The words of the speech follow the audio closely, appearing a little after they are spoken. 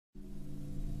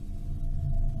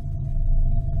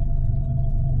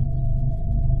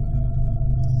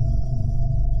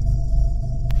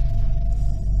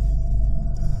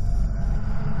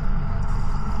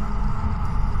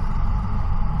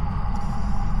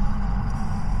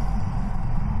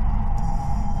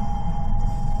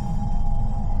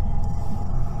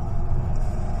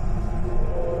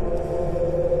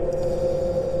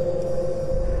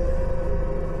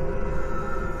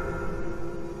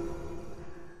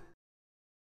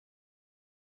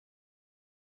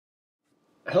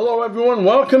Hello everyone,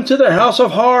 welcome to the House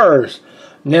of Horrors.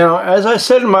 Now, as I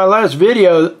said in my last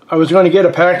video, I was going to get a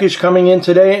package coming in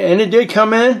today, and it did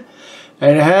come in,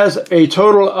 and it has a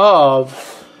total of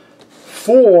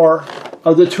 4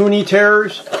 of the Toony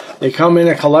Terrors. They come in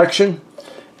a collection,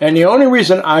 and the only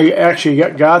reason I actually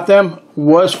got them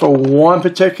was for one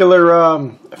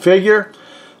particular figure.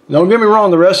 Don't get me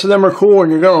wrong, the rest of them are cool, and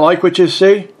you're going to like what you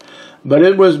see, but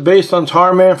it was based on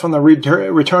Tarman from the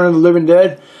Return of the Living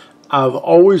Dead. I've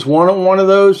always wanted one of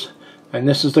those, and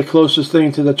this is the closest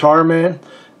thing to the Tarman.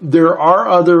 There are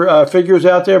other figures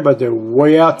out there, but they're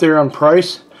way out there on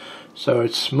price, so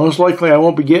it's most likely I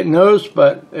won't be getting those.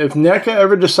 But if Neca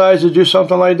ever decides to do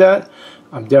something like that,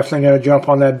 I'm definitely going to jump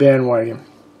on that bandwagon.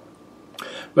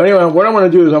 But anyway, what I'm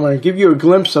going to do is I'm going to give you a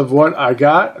glimpse of what I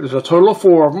got. There's a total of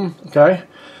 4 of them, okay?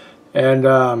 And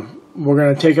we're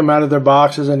going to take them out of their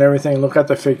boxes and everything and look at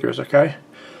the figures, okay?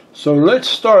 So let's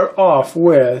start off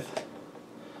with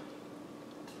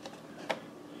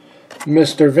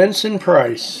Mr. Vincent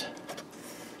Price.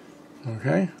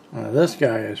 Okay, well, this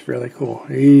guy is really cool.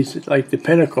 He's like the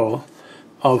pinnacle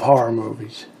of horror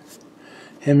movies.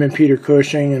 Him and Peter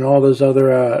Cushing and all those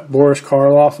other Boris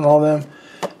Karloff and all them.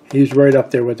 He's right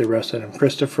up there with the rest of them.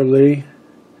 Christopher Lee.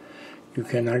 You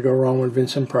cannot go wrong with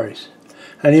Vincent Price.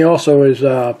 And he also is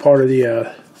part of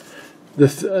the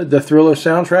Thriller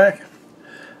soundtrack.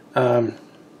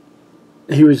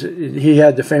 He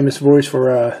had the famous voice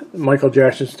for Michael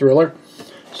Jackson's Thriller,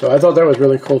 so I thought that was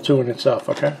really cool too in itself.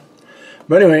 Okay,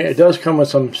 but anyway, it does come with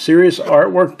some serious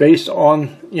artwork based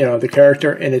on the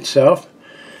character in itself.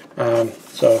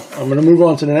 So I'm going to move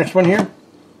on to the next one here,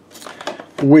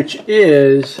 which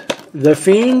is the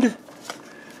Fiend.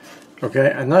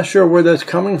 Okay, I'm not sure where that's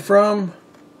coming from.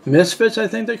 Misfits, I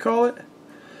think they call it.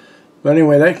 But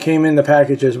anyway, that came in the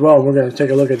package as well. We're going to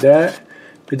take a look at that.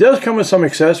 It does come with some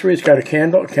accessories. It's got a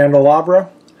candelabra,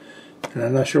 and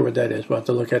I'm not sure what that is. We'll have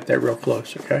to look at that real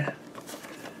close, okay?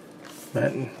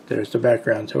 And there's the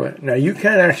background to it. Now, you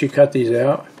can actually cut these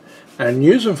out and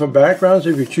use them for backgrounds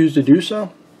if you choose to do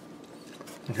so.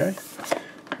 Okay,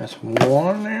 that's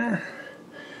one there.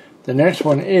 The next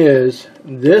one is,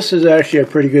 this is actually a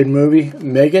pretty good movie,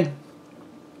 M3gan.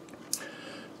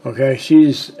 Okay,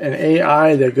 she's an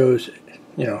AI that goes,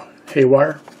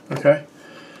 haywire, okay?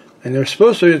 And they're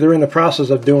in the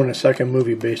process of doing a second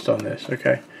movie based on this,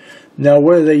 okay? Now,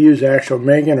 whether they use actual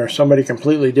M3gan or somebody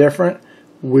completely different,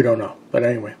 we don't know. But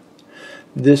anyway,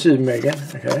 this is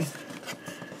M3gan, okay?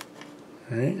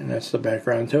 All right, and that's the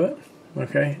background to it,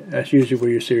 okay? That's usually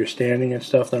where you see her standing and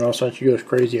stuff, then all of a sudden she goes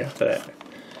crazy after that.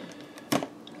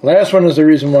 Last one is the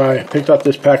reason why I picked up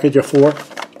this package of 4.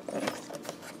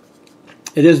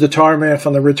 It is the Tarman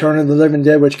from the Return of the Living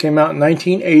Dead, which came out in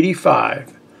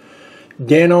 1985.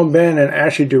 Dan O'Bannon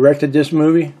actually directed this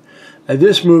movie.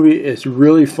 This movie is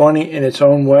really funny in its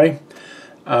own way,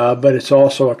 but it's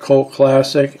also a cult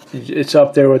classic. It's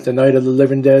up there with The Night of the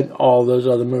Living Dead, all those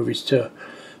other movies too.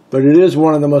 But it is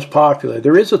one of the most popular.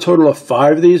 There is a total of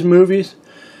 5 of these movies,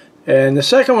 and the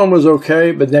second one was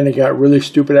okay, but then it got really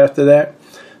stupid after that.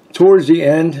 Towards the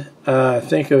end, I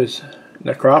think it was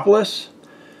Necropolis,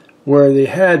 where they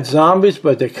had zombies,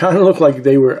 but they kind of looked like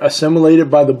they were assimilated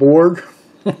by the Borg.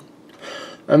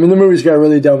 I mean, the movies got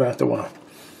really dumb after a while.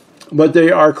 But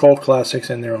they are cult classics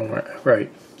in their own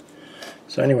right.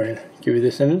 So anyway, give you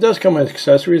this. And it does come with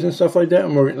accessories and stuff like that.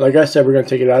 And like I said, we're going to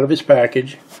take it out of its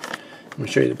package. Let me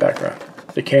show you the background.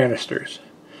 The canisters.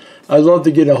 I'd love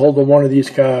to get a hold of one of these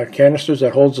canisters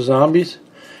that holds the zombies.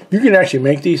 You can actually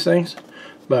make these things,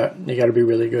 but you got to be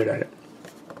really good at it.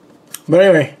 But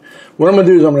anyway, what I'm going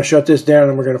to do is I'm going to shut this down,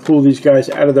 and we're going to pull these guys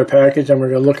out of their package, and we're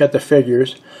going to look at the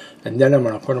figures, and then I'm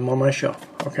going to put them on my shelf.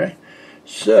 Okay?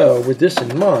 So, with this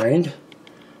in mind,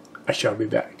 I shall be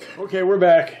back. Okay, we're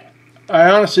back. I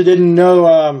honestly didn't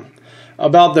know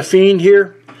about the Fiend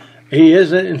here. He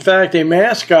is, in fact, a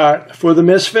mascot for the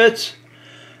Misfits,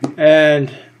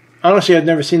 and honestly, I've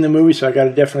never seen the movie, so I got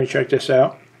to definitely check this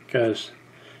out, because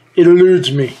it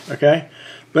eludes me, okay?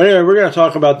 But anyway, we're going to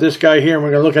talk about this guy here, and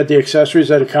we're going to look at the accessories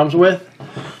that it comes with.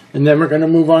 And then we're going to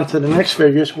move on to the next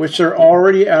figures, which are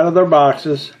already out of their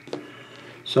boxes.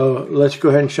 So let's go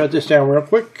ahead and shut this down real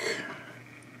quick.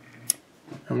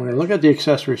 And we're going to look at the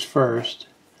accessories first.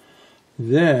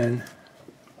 Then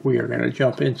we are going to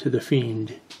jump into the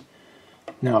Fiend.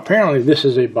 Now, apparently this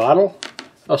is a bottle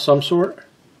of some sort.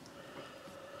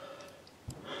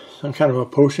 Some kind of a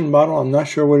potion bottle. I'm not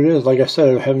sure what it is. Like I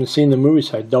said, I haven't seen the movie,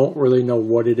 so I don't really know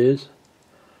what it is.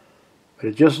 But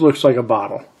it just looks like a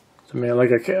bottle. I mean, like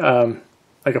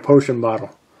a potion bottle.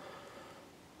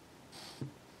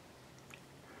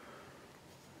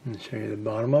 Let me show you the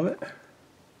bottom of it.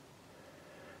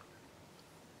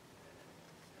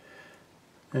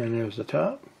 And there's the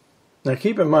top. Now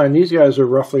keep in mind, these guys are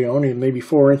roughly only maybe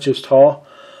 4 inches tall,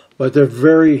 but they're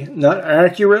very, not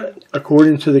accurate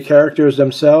according to the characters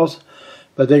themselves,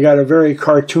 but they got a very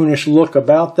cartoonish look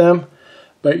about them.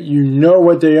 But you know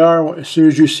what they are as soon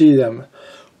as you see them,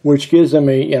 which gives them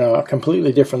a, a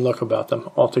completely different look about them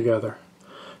altogether.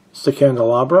 It's the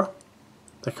candelabra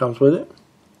that comes with it.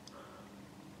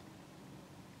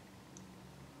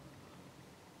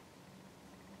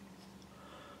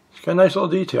 It's got a nice little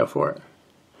detail for it.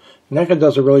 Neca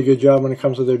does a really good job when it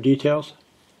comes to their details.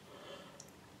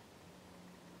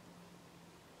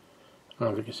 I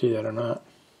don't know if you can see that or not.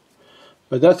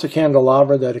 But that's the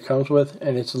candelabra that it comes with,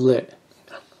 and it's lit.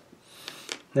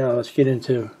 Now let's get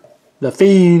into the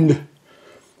Fiend.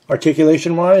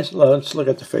 Articulation wise, let's look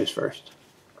at the face first.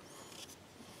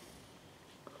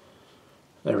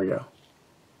 There we go.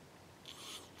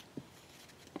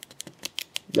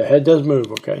 The head does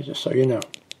move, okay, just so you know.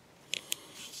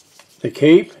 The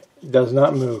cape does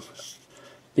not move.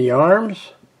 The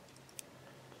arms,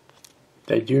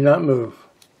 they do not move.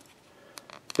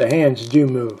 The hands do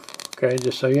move, okay,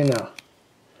 just so you know.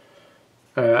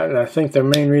 And I think their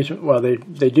main reason, well, they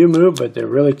do move, but they're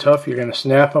really tough. You're going to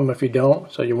snap them if you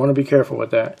don't, so you want to be careful with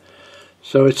that.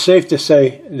 So it's safe to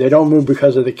say they don't move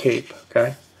because of the cape,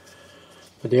 okay?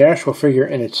 But the actual figure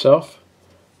in itself.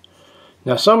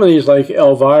 Now some of these, like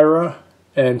Elvira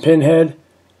and Pinhead,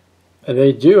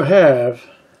 they do have,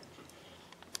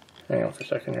 hang on for a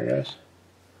second here, guys.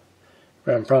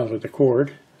 We're having problems with the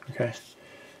cord, okay?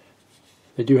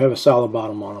 They do have a solid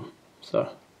bottom on them, so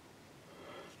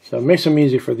it makes them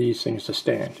easy for these things to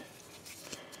stand.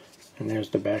 And there's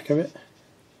the back of it.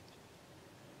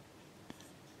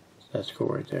 That's cool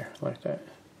right there, like that.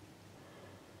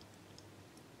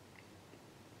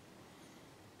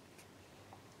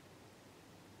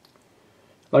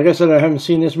 Like I said, I haven't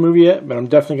seen this movie yet, but I'm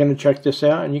definitely going to check this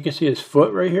out. And you can see his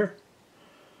foot right here.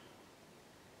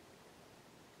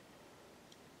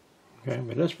 Okay,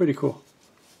 but that's pretty cool.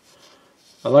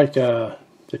 I like the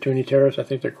Toony Terrors. I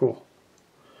think they're cool.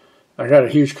 I got a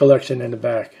huge collection in the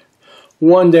back.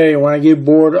 One day when I get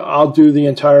bored, I'll do the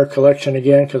entire collection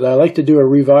again, because I like to do a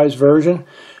revised version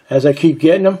as I keep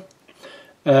getting them.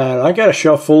 I got a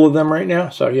shelf full of them right now,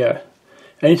 so yeah.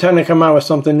 Anytime they come out with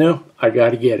something new, I got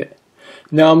to get it.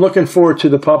 Now I'm looking forward to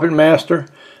the Puppet Master.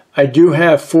 I do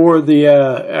have 4 of the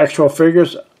actual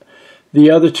figures.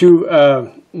 The other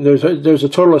 2, there's a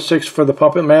total of 6 for the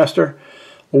Puppet Master.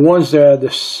 One's the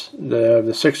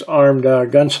 6-armed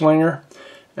gunslinger,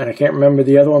 and I can't remember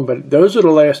the other one, but those are the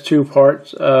last 2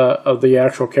 parts of the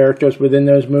actual characters within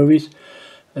those movies.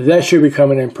 That should be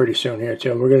coming in pretty soon here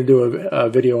too, and we're going to do a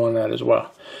video on that as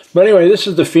well. But anyway, this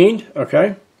is the Fiend,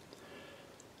 okay?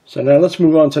 So now let's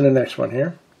move on to the next one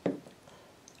here,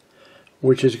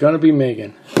 which is going to be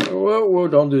M3gan. Whoa, whoa,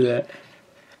 don't do that.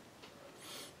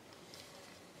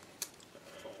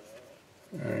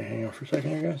 Alright, hang on for a second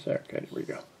here, guys. Okay, there we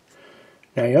go.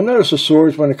 Now, you'll notice the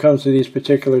swords when it comes to these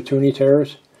particular Toony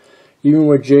Terrors. Even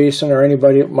with Jason or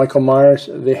anybody, Michael Myers,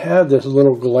 they have this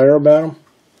little glare about them.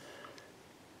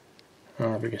 I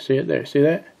don't know if you can see it there. See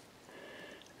that?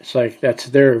 It's like that's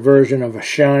their version of a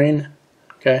shine.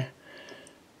 Okay?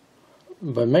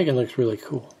 But M3gan looks really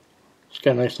cool. It's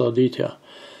got a nice little detail.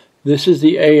 This is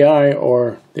the AI,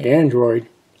 or the android,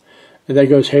 that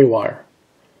goes haywire.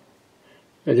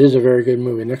 It is a very good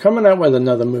movie. And they're coming out with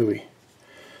another movie.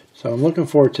 So I'm looking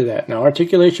forward to that. Now,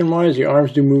 articulation-wise, the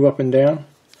arms do move up and down.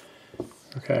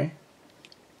 Okay.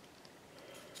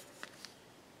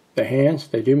 The hands,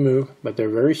 they do move, but they're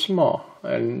very small.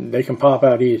 And they can pop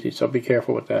out easy, so be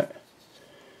careful with that.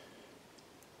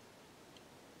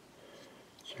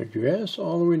 Her dress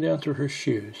all the way down to her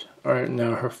shoes. Alright,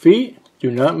 now her feet do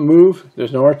not move.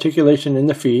 There's no articulation in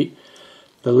the feet.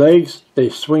 The legs, they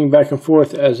swing back and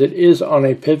forth as it is on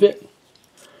a pivot.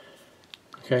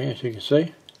 Okay, as you can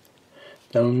see.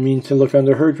 Don't mean to look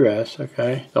under her dress,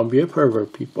 okay? Don't be a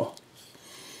pervert, people.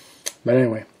 But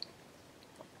anyway.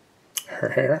 Her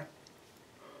hair.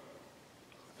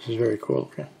 This is very cool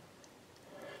looking.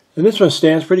 And this one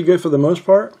stands pretty good for the most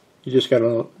part. You just got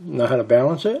to know how to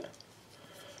balance it.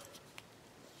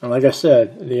 And like I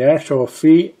said, the actual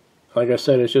feet, like I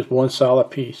said, it's just one solid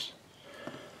piece.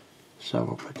 So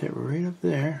we'll put that right up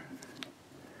there.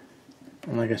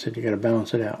 And like I said, you got to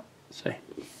balance it out. See?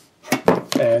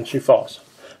 And she falls.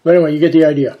 But anyway, you get the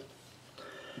idea.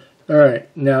 Alright,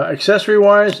 now accessory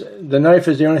wise, the knife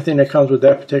is the only thing that comes with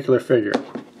that particular figure.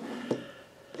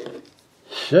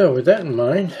 So with that in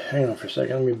mind, hang on for a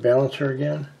second, let me balance her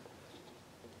again.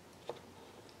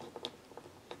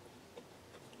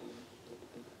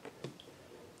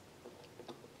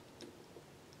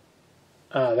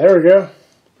 There we go.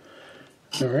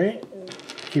 Alright,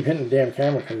 keep hitting the damn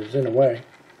camera because it's in the way.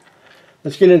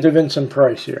 Let's get into Vincent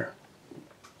Price here.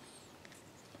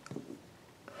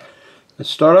 Let's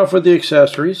start off with the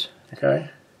accessories, okay?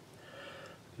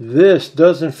 This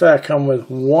does in fact come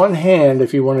with one hand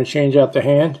if you want to change out the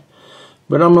hand,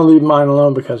 but I'm going to leave mine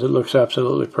alone because it looks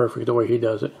absolutely perfect the way he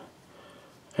does it.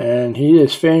 And he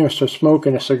is famous for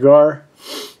smoking a cigar.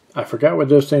 I forgot what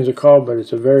those things are called, but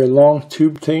it's a very long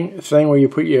tube thing where you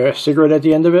put your cigarette at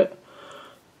the end of it.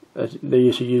 They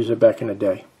used to use it back in the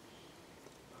day.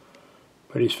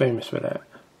 But he's famous for that.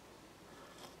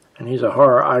 And he's a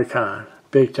horror icon,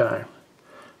 big time.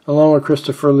 Along with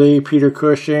Christopher Lee, Peter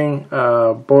Cushing,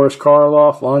 Boris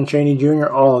Karloff, Lon Chaney Jr.,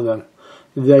 all of them.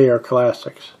 They are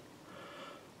classics.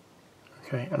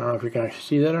 Okay, I don't know if you can actually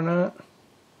see that or not.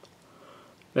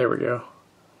 There we go.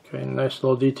 Okay, nice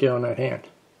little detail on that hand.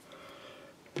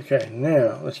 Okay,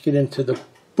 now let's get into the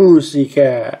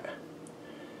Pussycat.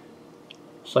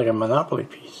 It's like a Monopoly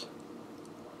piece.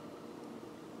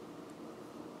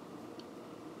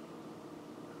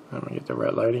 I'm going to get the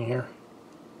red lighting here.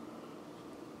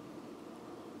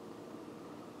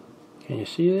 Can you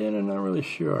see that? I'm not really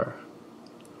sure.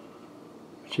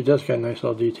 But she does got a nice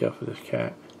little detail for this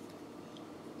cat.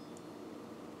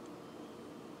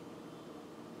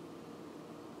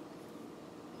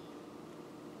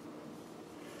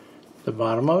 The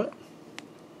bottom of it,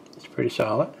 it's pretty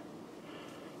solid.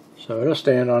 So it'll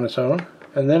stand on its own.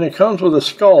 And then it comes with a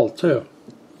skull too.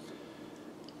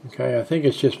 Okay, I think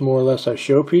it's just more or less a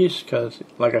showpiece because,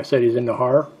 like I said, he's into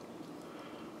horror.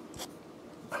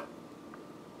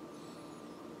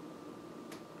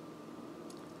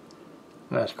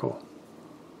 That's cool.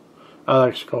 I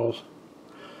like skulls.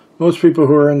 Most people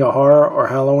who are into horror or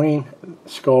Halloween,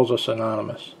 skulls are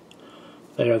synonymous.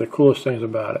 They are the coolest things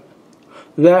about it.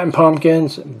 That and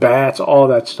pumpkins, bats, all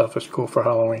that stuff is cool for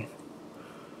Halloween.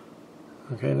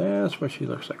 Okay, that's what she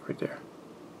looks like right there.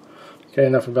 Okay,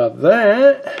 enough about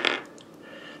that.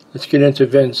 Let's get into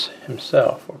Vince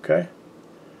himself, okay?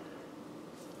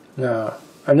 Now,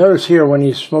 I noticed here when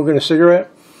he's smoking a cigarette,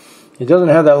 he doesn't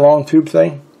have that long tube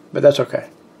thing, but that's okay.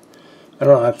 I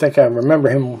don't know, I think I remember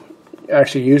him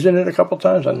actually using it a couple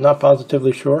times. I'm not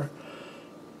positively sure.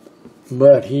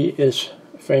 But he is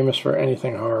famous for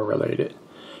anything horror related.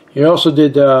 He also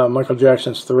did Michael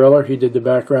Jackson's Thriller. He did the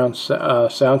background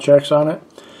sound checks on it.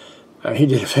 He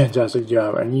did a fantastic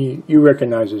job, and you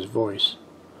recognize his voice.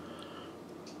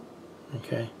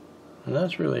 Okay, and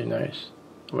that's really nice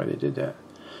the way they did that.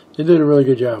 They did a really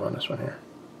good job on this one here.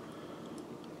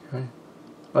 Okay,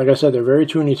 like I said, they're very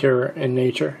Toony in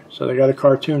nature, so they got a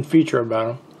cartoon feature about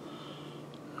them.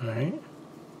 All right,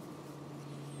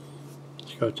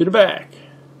 let's go to the back.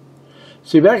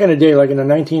 See, back in the day, like in the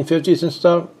 1950s and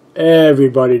stuff,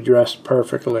 everybody dressed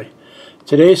perfectly.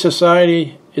 Today's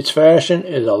society, its fashion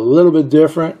is a little bit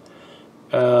different,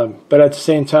 but at the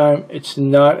same time, it's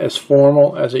not as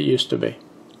formal as it used to be.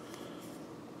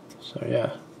 So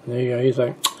yeah, there you go. He's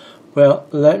like, well,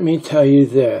 let me tell you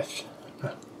this.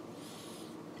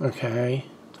 Okay.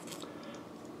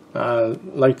 I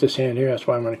like this hand here, that's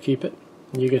why I'm going to keep it.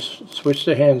 You can switch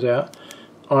the hands out.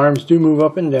 Arms do move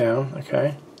up and down,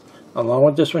 okay, along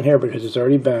with this one here because it's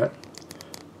already bent.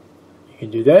 You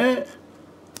can do that,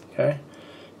 okay.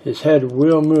 His head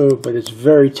will move, but it's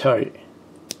very tight.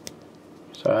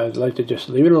 So I'd like to just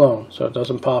leave it alone so it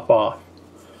doesn't pop off.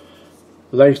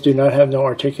 Legs do not have no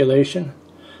articulation.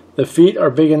 The feet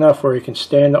are big enough where it can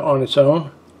stand on its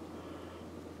own.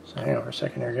 So hang on for a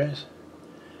second here, guys.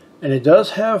 And it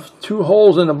does have two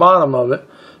holes in the bottom of it.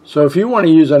 So if you want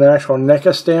to use an actual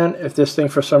Neca stand, if this thing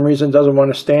for some reason doesn't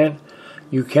want to stand,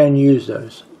 you can use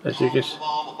those. As you can see.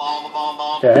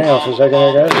 Okay, hang on for a second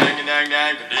here, guys.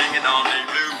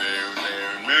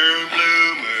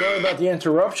 Sorry about the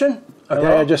interruption.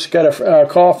 Okay, I just got a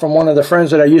call from one of the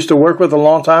friends that I used to work with a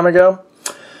long time ago.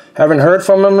 Haven't heard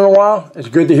from him in a while. It's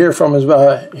good to hear from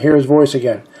hear his voice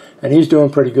again. And he's doing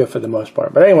pretty good for the most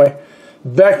part. But anyway,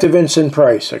 back to Vincent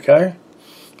Price, okay?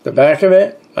 The back of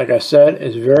it, like I said,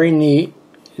 is very neat.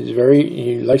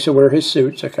 He likes to wear his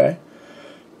suits, okay?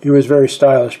 He was very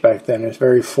stylish back then. It was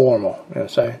very formal, you know what I'm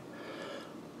saying?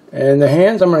 And the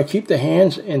hands, I'm going to keep the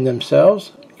hands in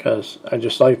themselves because I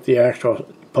just like the actual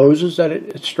poses that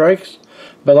it strikes.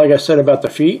 But like I said about the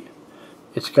feet,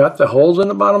 it's got the holes in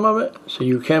the bottom of it, so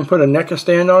you can put a Neca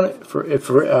stand on it if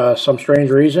for some strange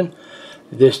reason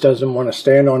this doesn't want to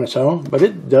stand on its own, but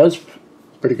it does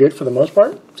pretty good for the most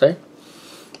part. See?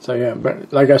 So yeah,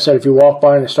 but like I said, if you walk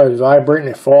by and it starts vibrating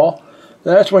and fall,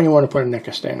 that's when you want to put a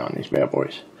Neca stand on these bad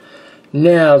boys.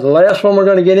 Now, the last one we're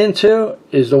going to get into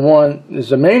is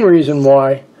the main reason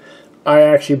why I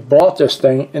actually bought this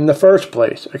thing in the first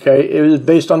place. Okay, it was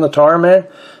based on the Tarman.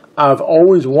 I've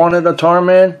always wanted a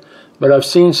Tarman, but I've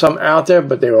seen some out there,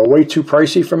 but they were way too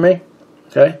pricey for me.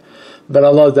 Okay, but I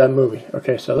love that movie.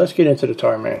 Okay, so let's get into the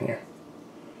Tarman here.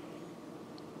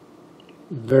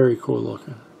 Very cool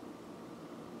looking.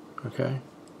 Okay.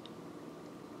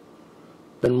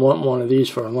 Been wanting one of these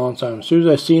for a long time. As soon as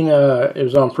I seen it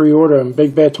was on pre-order in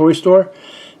Big Bad Toy Store,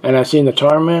 and I seen the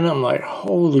Tarman, I'm like,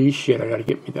 holy shit, I gotta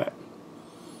get me that.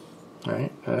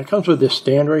 Alright, and it comes with this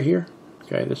stand right here.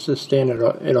 Okay, this is stand,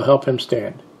 it'll help him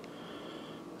stand.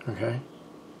 Okay.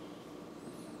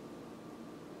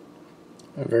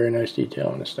 A very nice detail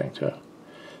on this thing too.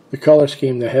 The color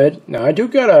scheme, the head. Now I do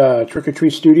got a Trick or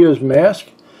Treat Studios mask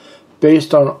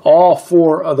based on all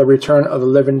 4 of the Return of the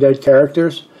Living Dead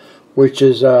characters, which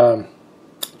is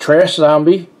Trash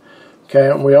Zombie. Okay,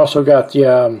 and we also got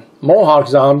the Mohawk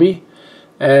Zombie,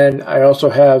 and I also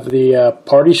have the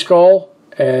Party Skull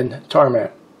and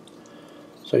Tarman.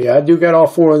 So yeah, I do got all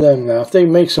 4 of them. Now if they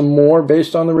make some more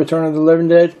based on the Return of the Living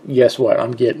Dead, guess what?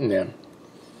 I'm getting them.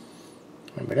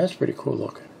 But that's pretty cool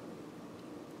looking.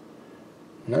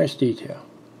 Nice detail.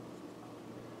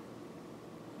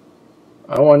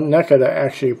 I want Neca to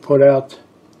actually put out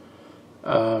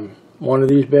one of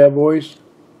these bad boys,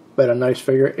 but a nice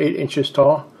figure, 8 inches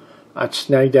tall. I'd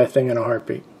snag that thing in a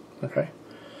heartbeat. Okay.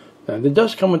 Now it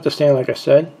does come with the stand, like I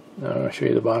said. I'm going to show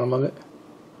you the bottom of it.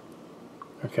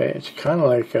 Okay, it's kind of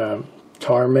like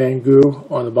Tarman goo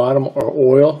on the bottom, or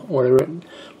oil,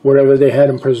 whatever they had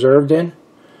them preserved in.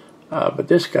 But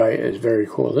this guy is very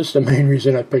cool. This is the main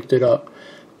reason I picked it up.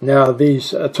 Now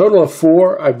these, a total of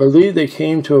 4, I believe they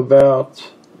came to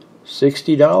about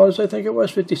 $60, I think it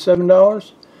was,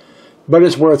 $57. But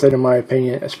it's worth it in my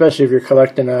opinion, especially if you're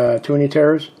collecting Toony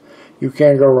Terrors. You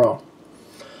can't go wrong.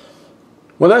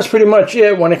 Well, that's pretty much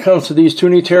it when it comes to these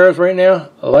Toony Terrors right now.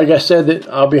 Like I said, that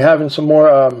I'll be having some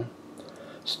more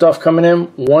stuff coming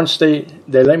in. Once they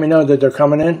let me know that they're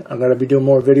coming in, I'm going to be doing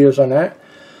more videos on that.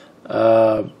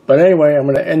 But anyway, I'm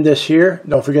going to end this here.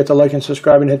 Don't forget to like and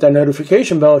subscribe and hit that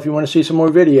notification bell if you want to see some more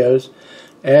videos.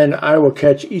 And I will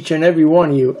catch each and every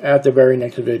one of you at the very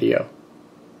next video.